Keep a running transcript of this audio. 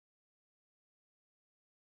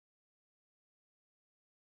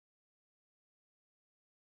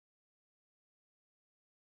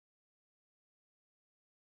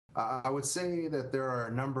I would say that there are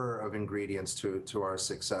a number of ingredients to our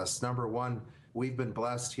success. Number one, we've been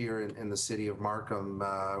blessed here in the city of Markham.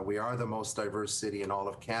 We are the most diverse city in all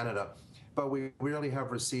of Canada, but we really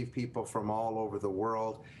have received people from all over the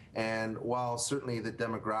world. And while certainly the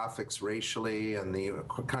demographics racially and the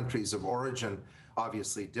countries of origin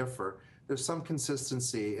obviously differ, there's some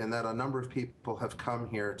consistency in that a number of people have come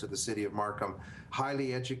here to the city of Markham,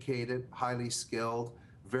 highly educated, highly skilled,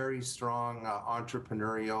 very strong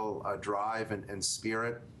entrepreneurial drive and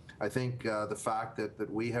spirit. I think the fact that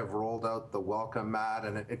we have rolled out the welcome mat,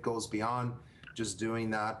 and it goes beyond just doing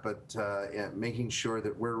that, but making sure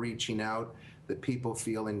that we're reaching out, that people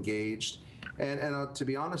feel engaged. And to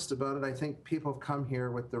be honest about it, I think people have come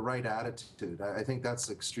here with the right attitude. I think that's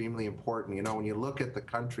extremely important. You know, when you look at the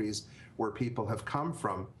countries where people have come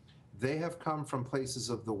from, they have come from places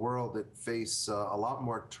of the world that face a lot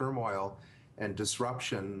more turmoil and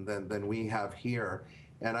disruption than we have here.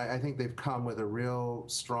 And I think they've come with a real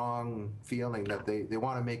strong feeling that they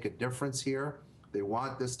want to make a difference here. They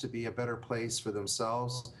want this to be a better place for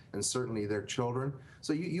themselves and certainly their children.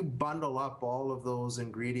 So you bundle up all of those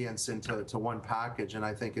ingredients into one package, and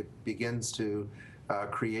I think it begins to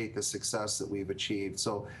create the success that we've achieved.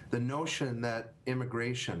 So the notion that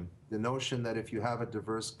immigration, the notion that if you have a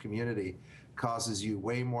diverse community, causes you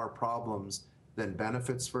way more problems than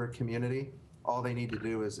benefits for a community, all they need to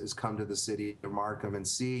do is come to the city of Markham and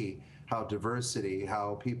see how diversity,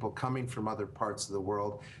 how people coming from other parts of the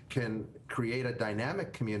world can create a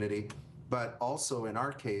dynamic community, but also in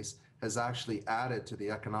our case has actually added to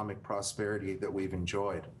the economic prosperity that we've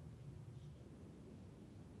enjoyed.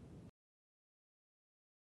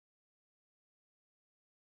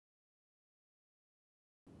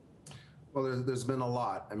 Well, there's been a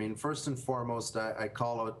lot. I mean, first and foremost, I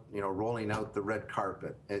call it, you know, rolling out the red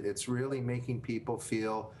carpet. It's really making people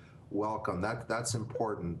feel welcome. That's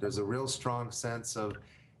important. There's a real strong sense of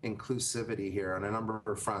inclusivity here on a number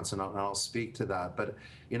of fronts, and I'll speak to that. But,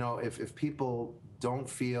 you know, if people don't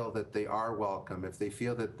feel that they are welcome, if they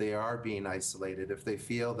feel that they are being isolated, if they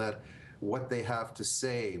feel that what they have to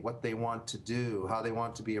say, what they want to do, how they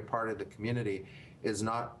want to be a part of the community is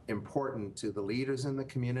not important to the leaders in the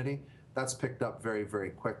community, that's picked up very, very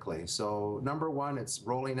quickly. So number one, it's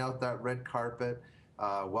rolling out that red carpet,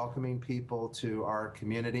 welcoming people to our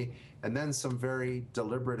community, and then some very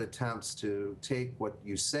deliberate attempts to take what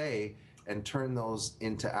you say and turn those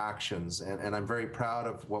into actions. And I'm very proud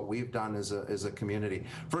of what we've done as a community.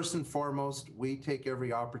 First and foremost, we take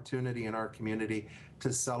every opportunity in our community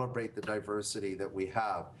to celebrate the diversity that we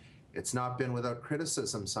have. It's not been without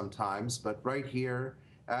criticism sometimes, but right here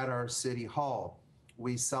at our City Hall,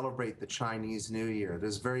 we celebrate the Chinese New Year.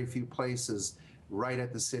 There's very few places right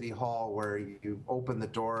at the City Hall where you open the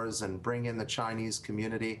doors and bring in the Chinese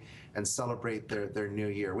community and celebrate their New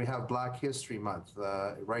Year. We have Black History Month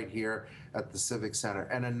right here at the Civic Center,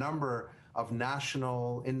 and a number of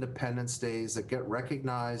national Independence Days that get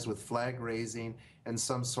recognized with flag raising and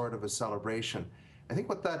some sort of a celebration. I think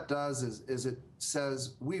what that does is it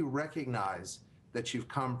says we recognize that you've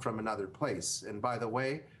come from another place. And by the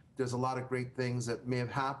way, there's a lot of great things that may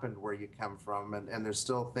have happened where you come from, and there's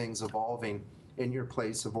still things evolving in your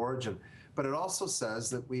place of origin. But it also says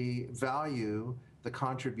that we value the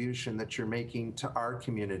contribution that you're making to our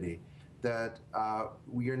community, that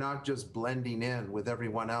you're not just blending in with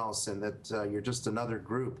everyone else and that you're just another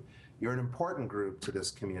group. You're an important group to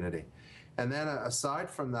this community. And then aside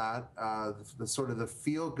from that, the sort of the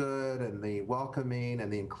feel-good and the welcoming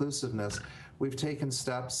and the inclusiveness, we've taken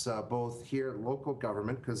steps both here at local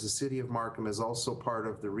government, because the city of Markham is also part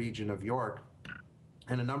of the region of York.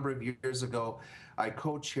 And a number of years ago, I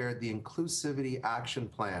co-chaired the Inclusivity Action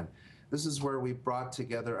Plan. This is where we brought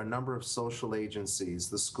together a number of social agencies,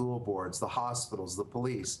 the school boards, the hospitals, the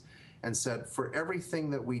police, and said, for everything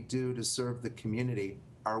that we do to serve the community,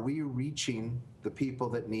 are we reaching the people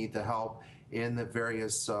that need the help in the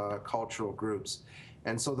various cultural groups?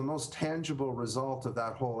 And so the most tangible result of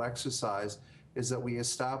that whole exercise is that we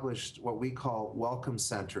established what we call welcome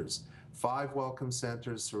centers, 5 welcome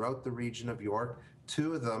centers throughout the region of York.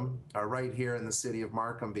 2 of them are right here in the city of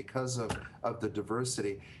Markham because of the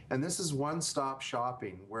diversity. And this is one-stop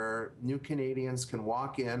shopping where new Canadians can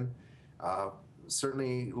walk in,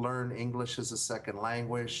 certainly learn English as a second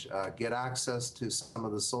language, get access to some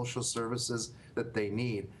of the social services that they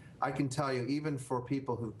need. I can tell you, even for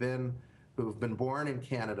people who've been born in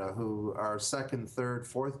Canada, who are second, third,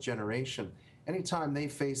 fourth generation, anytime they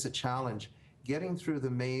face a challenge, getting through the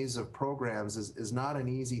maze of programs is not an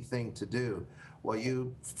easy thing to do. Well,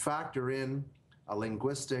 you factor in a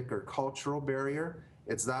linguistic or cultural barrier,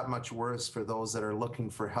 it's that much worse for those that are looking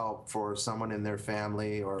for help for someone in their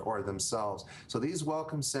family or themselves. So these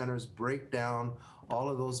welcome centers break down all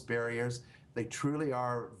of those barriers. They truly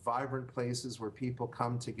are vibrant places where people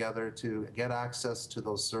come together to get access to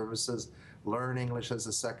those services, learn English as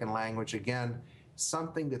a second language. Again,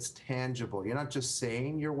 something that's tangible. You're not just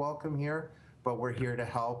saying you're welcome here, but we're here to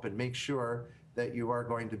help and make sure that you are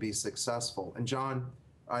going to be successful. And John,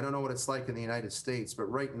 I don't know what it's like in the United States, but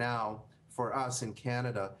right now, for us in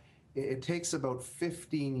Canada, it takes about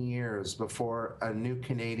 15 years before a new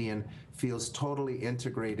Canadian feels totally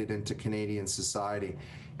integrated into Canadian society.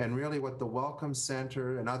 And really what the Welcome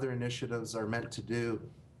Center and other initiatives are meant to do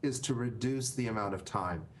is to reduce the amount of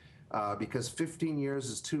time. Because 15 years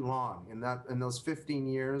is too long. In those 15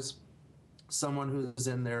 years, someone who's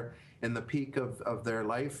in the peak of their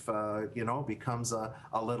life, becomes a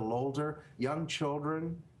little older. Young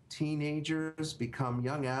children, teenagers become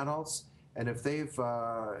young adults. And if they've,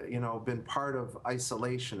 been part of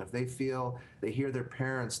isolation, if they hear their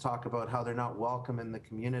parents talk about how they're not welcome in the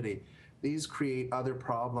community, these create other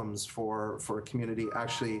problems for a community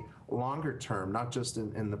actually longer term, not just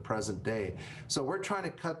in the present day. So we're trying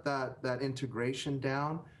to cut that integration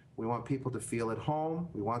down. We want people to feel at home.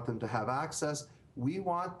 We want them to have access. We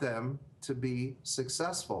want them to be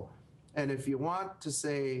successful. And if you want to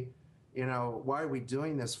say, why are we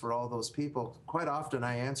doing this for all those people? Quite often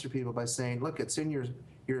I answer people by saying, look, it's in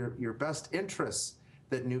your best interests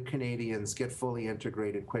that new Canadians get fully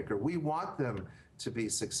integrated quicker. We want them to be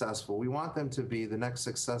successful. We want them to be the next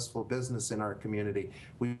successful business in our community.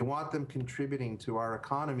 We want them contributing to our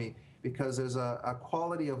economy because there's a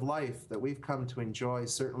quality of life that we've come to enjoy,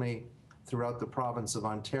 certainly throughout the province of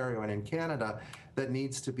Ontario and in Canada, that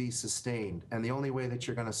needs to be sustained. And the only way that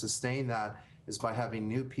you're going to sustain that is by having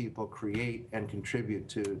new people create and contribute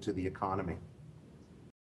to the economy.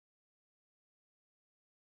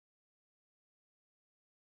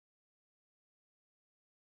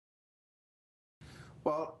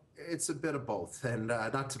 Well, it's a bit of both, and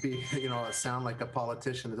not to be, sound like a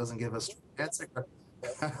politician that doesn't give us answer.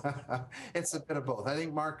 It's a bit of both. I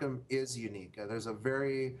think Markham is unique. There's a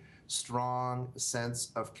very strong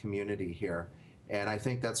sense of community here, and I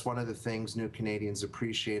think that's one of the things new Canadians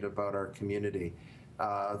appreciate about our community.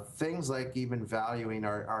 Things like even valuing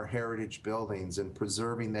our heritage buildings and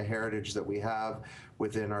preserving the heritage that we have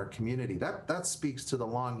within our community. That speaks to the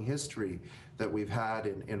long history that we've had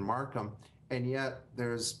in Markham. And yet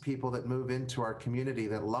there's people that move into our community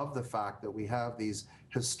that love the fact that we have these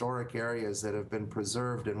historic areas that have been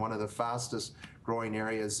preserved in one of the fastest growing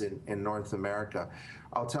areas in North America.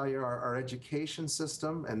 I'll tell you, our education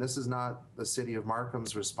system, and this is not the City of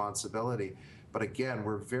Markham's responsibility, but again,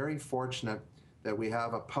 we're very fortunate that we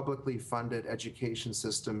have a publicly funded education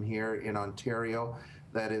system here in Ontario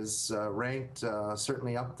that is ranked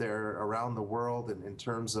certainly up there around the world in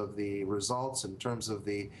terms of the results, in terms of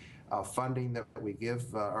the funding that we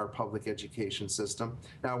give our public education system.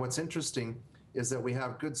 Now, what's interesting is that we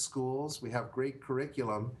have good schools, we have great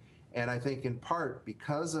curriculum, and I think in part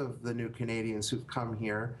because of the new Canadians who've come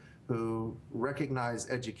here who recognize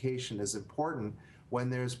education is important, when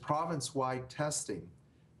there's province-wide testing,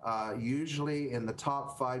 usually in the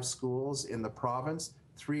top 5 schools in the province,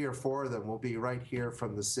 3 or 4 of them will be right here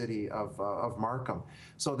from the city of Markham.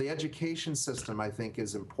 So the education system, I think,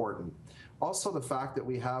 is important. Also, the fact that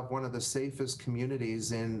we have one of the safest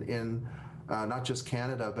communities in not just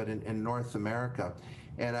Canada, but in North America.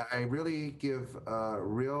 And I really give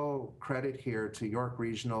real credit here to York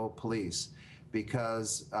Regional Police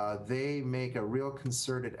because they make a real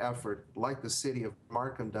concerted effort, like the city of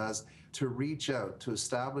Markham does, to reach out, to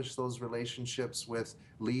establish those relationships with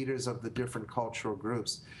leaders of the different cultural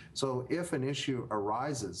groups. So if an issue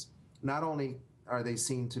arises, not only are they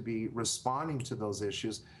seen to be responding to those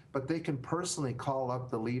issues, but they can personally call up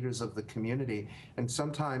the leaders of the community. And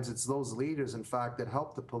sometimes it's those leaders, in fact, that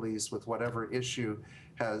help the police with whatever issue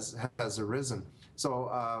has arisen.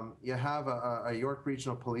 So you have a York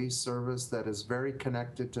Regional Police Service that is very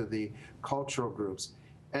connected to the cultural groups.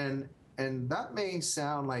 And that may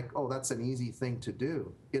sound like, oh, that's an easy thing to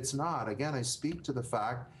do. It's not. Again, I speak to the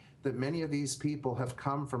fact that many of these people have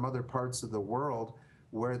come from other parts of the world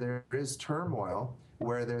where there is turmoil,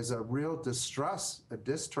 where there's a real distrust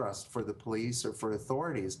for the police or for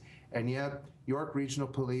authorities. And yet York Regional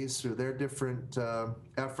Police, through their different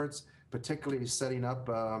efforts, particularly setting up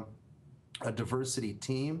a diversity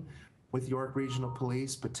team with York Regional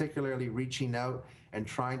Police, particularly reaching out and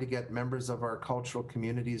trying to get members of our cultural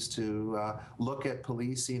communities to look at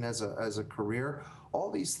policing as a career.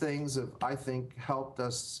 All these things have, I think, helped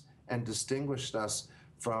us and distinguished us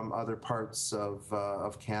from other parts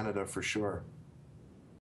of Canada for sure.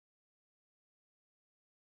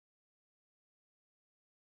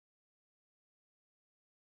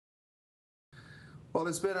 Well,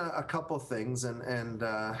 there's been a couple things, and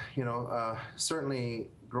certainly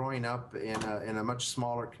growing up in a much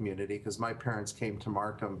smaller community, because my parents came to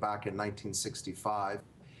Markham back in 1965.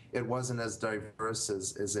 It wasn't as diverse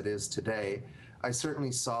as it is today. I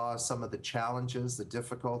certainly saw some of the challenges, the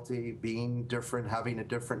difficulty, being different, having a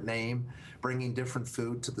different name, bringing different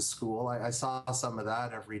food to the school. I saw some of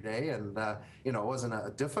that every day, and it wasn't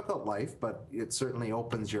a difficult life, but it certainly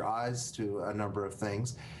opens your eyes to a number of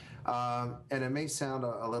things. And it may sound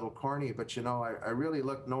a little corny, but I really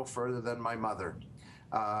look no further than my mother.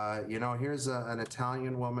 Here's an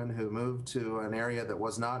Italian woman who moved to an area that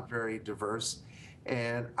was not very diverse.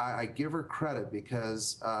 And I give her credit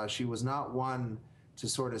because she was not one to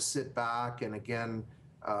sort of sit back and again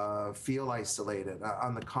feel isolated.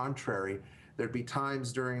 On the contrary, there'd be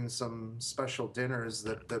times during some special dinners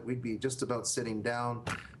that we'd be just about sitting down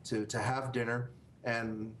to have dinner.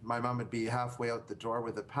 And my mom would be halfway out the door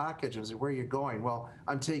with a package and say, "Where are you going?" "Well,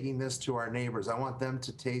 I'm taking this to our neighbors. I want them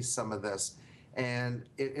to taste some of this." And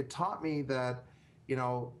it taught me that,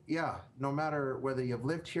 yeah, no matter whether you've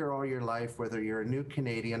lived here all your life, whether you're a new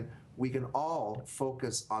Canadian, we can all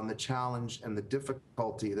focus on the challenge and the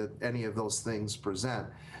difficulty that any of those things present.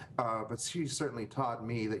 But she certainly taught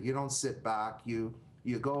me that you don't sit back, you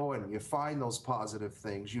go and you find those positive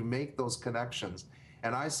things, you make those connections.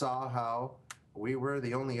 And I saw how we were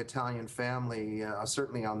the only Italian family,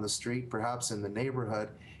 certainly on the street, perhaps in the neighborhood,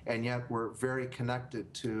 and yet we're very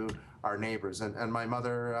connected to our neighbors. And my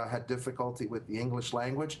mother had difficulty with the English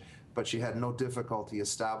language, but she had no difficulty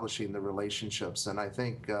establishing the relationships. And I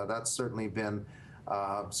think that's certainly been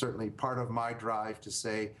certainly part of my drive to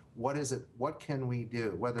say, what can we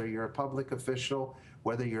do? Whether you're a public official,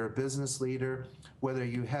 whether you're a business leader, whether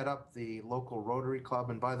you head up the local Rotary Club,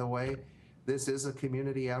 and by the way, this is a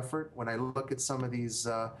community effort. When I look at some of these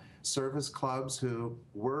service clubs who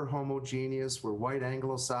were homogeneous, were white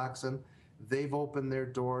Anglo-Saxon, they've opened their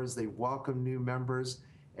doors, they welcome new members,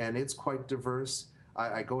 and it's quite diverse.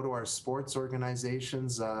 I go to our sports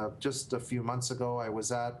organizations. Just a few months ago, I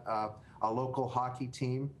was at a local hockey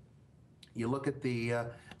team. You look at the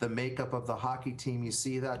makeup of the hockey team, you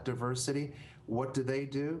see that diversity. What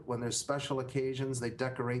do? When there's special occasions, they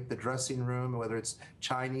decorate the dressing room, whether it's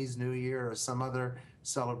Chinese New Year or some other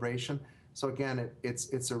celebration. So again,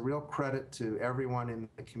 it's a real credit to everyone in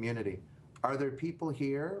the community. Are there people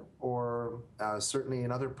here or certainly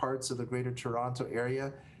in other parts of the Greater Toronto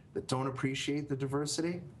area that don't appreciate the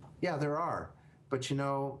diversity? Yeah, there are. But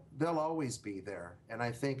they'll always be there. And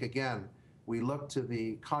I think, again, we look to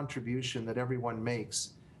the contribution that everyone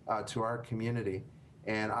makes to our community.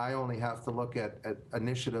 And I only have to look at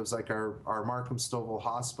initiatives like our Markham Stouffville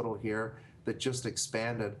Hospital here that just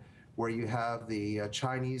expanded, where you have the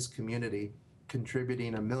Chinese community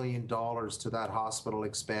contributing $1 million to that hospital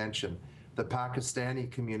expansion. The Pakistani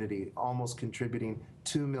community almost contributing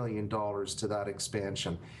 $2 million to that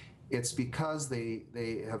expansion. It's because they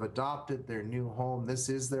have adopted their new home. This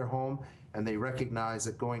is their home, and they recognize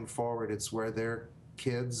that going forward, it's where their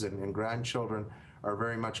kids and grandchildren are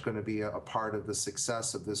very much going to be a part of the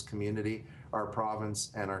success of this community, our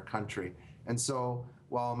province, and our country. And so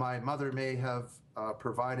while my mother may have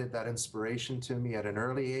provided that inspiration to me at an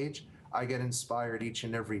early age, I get inspired each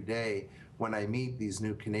and every day when I meet these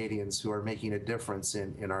new Canadians who are making a difference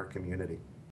in our community.